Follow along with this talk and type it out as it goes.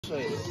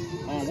appreciate it.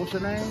 What's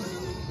your name?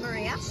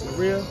 Maria.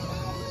 Maria.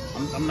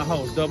 I'm the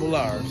host, Double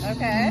R's.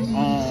 Okay.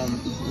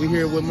 We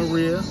here with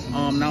Maria.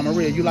 Now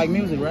Maria, you like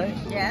music, right?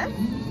 Yes.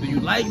 Do you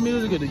like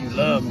music or do you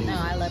love music?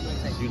 No, I love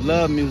music. You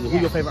love music. Yeah.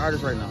 Who's your favorite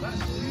artist right now?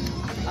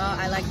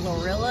 I like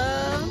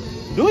Glorilla.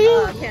 Do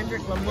you?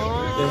 Kendrick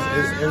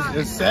Lamar.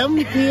 It's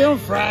 7 p.m.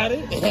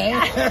 Friday.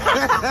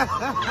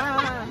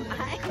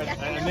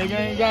 Nigga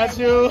ain't got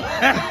you.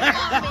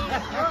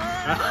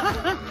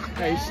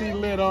 Hey, she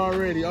lit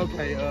already.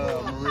 Okay,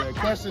 Maria,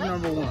 question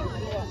number 1.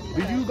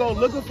 Do you go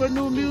looking for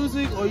new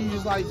music or you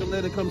just like to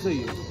let it come to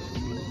you?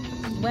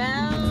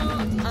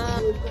 Well,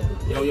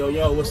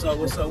 Yo, what's up?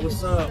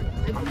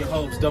 I'm your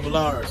host, Double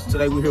R's.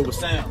 Today we're here with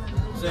Sam.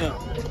 Sam,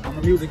 I'm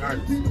a music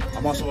artist.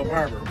 I'm also a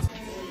barber.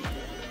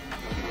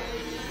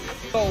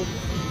 So,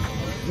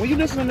 when you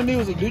listen to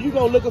music, do you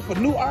go looking for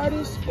new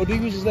artists or do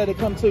you just let it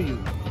come to you?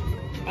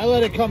 I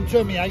let it come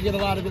to me. I get a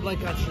lot of it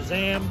like on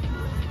Shazam.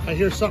 I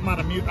hear something on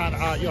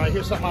I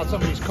hear something out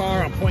somebody's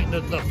car. I'm pointing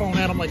the phone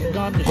at them like a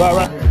gun. Right.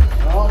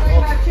 Well,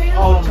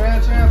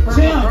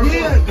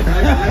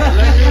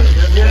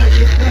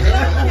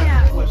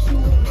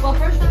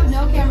 first off,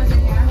 no cameras in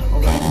here.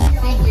 Okay.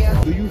 Thank you.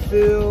 Do you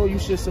feel you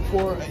should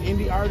support an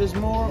indie artist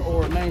more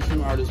or a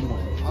mainstream artist more?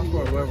 I'll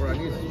support whoever I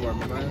need to support,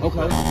 man.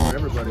 Okay. For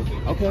everybody.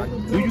 Okay.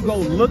 Do you go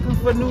looking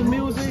for new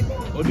music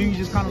or do you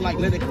just kind of like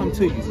let it come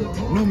to you?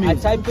 New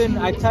music.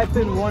 I type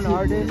in one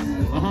artist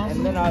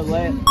and then I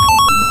let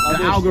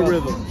the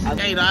algorithm.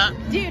 Hey,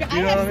 dude, I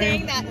have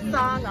sang that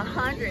song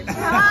 100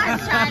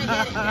 times trying to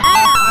get it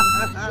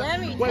down. Let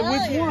me Wait, tell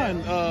which you.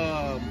 one?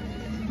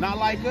 Not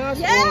Like Us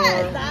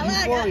Yes, or Not Like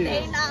Us. Euphoria?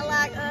 They not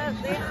like us.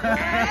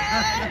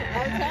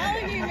 I'm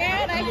telling you,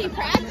 man. I keep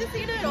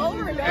practicing it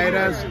over and over. Hey,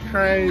 that's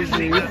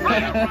crazy. Because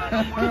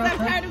I'm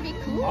trying to be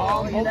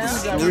cool, you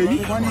know? Really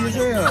funny as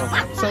hell.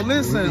 So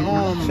listen,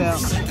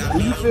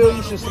 do you feel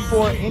you should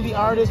support indie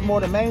artists more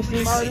than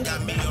mainstream artists?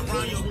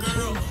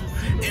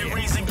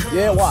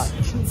 Yeah, why?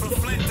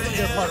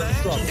 They're part of the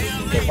struggle.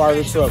 They're part of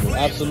the struggle.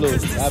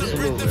 Absolutely. I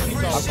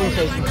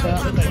appreciate you,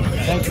 champ.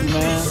 Thank you,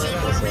 man.